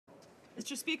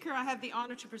Mr. Speaker, I have the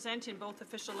honour to present in both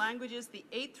official languages the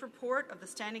 8th report of the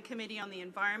Standing Committee on the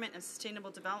Environment and Sustainable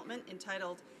Development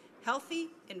entitled Healthy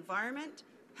Environment,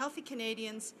 Healthy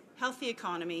Canadians, Healthy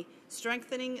Economy,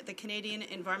 Strengthening the Canadian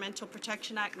Environmental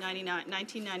Protection Act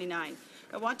 1999.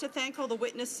 I want to thank all the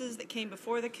witnesses that came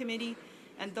before the committee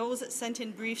and those that sent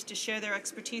in briefs to share their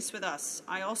expertise with us.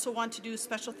 I also want to do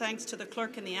special thanks to the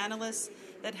clerk and the analysts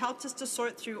that helped us to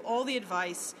sort through all the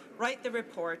advice, write the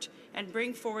report, and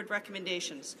bring forward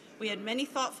recommendations. We had many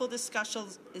thoughtful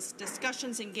discussions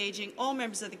engaging all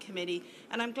members of the committee,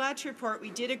 and I'm glad to report we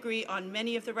did agree on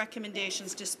many of the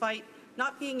recommendations despite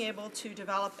not being able to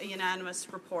develop a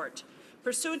unanimous report.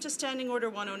 Pursuant to Standing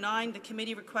Order 109, the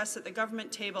committee requests that the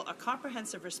government table a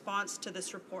comprehensive response to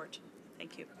this report.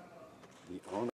 Thank you.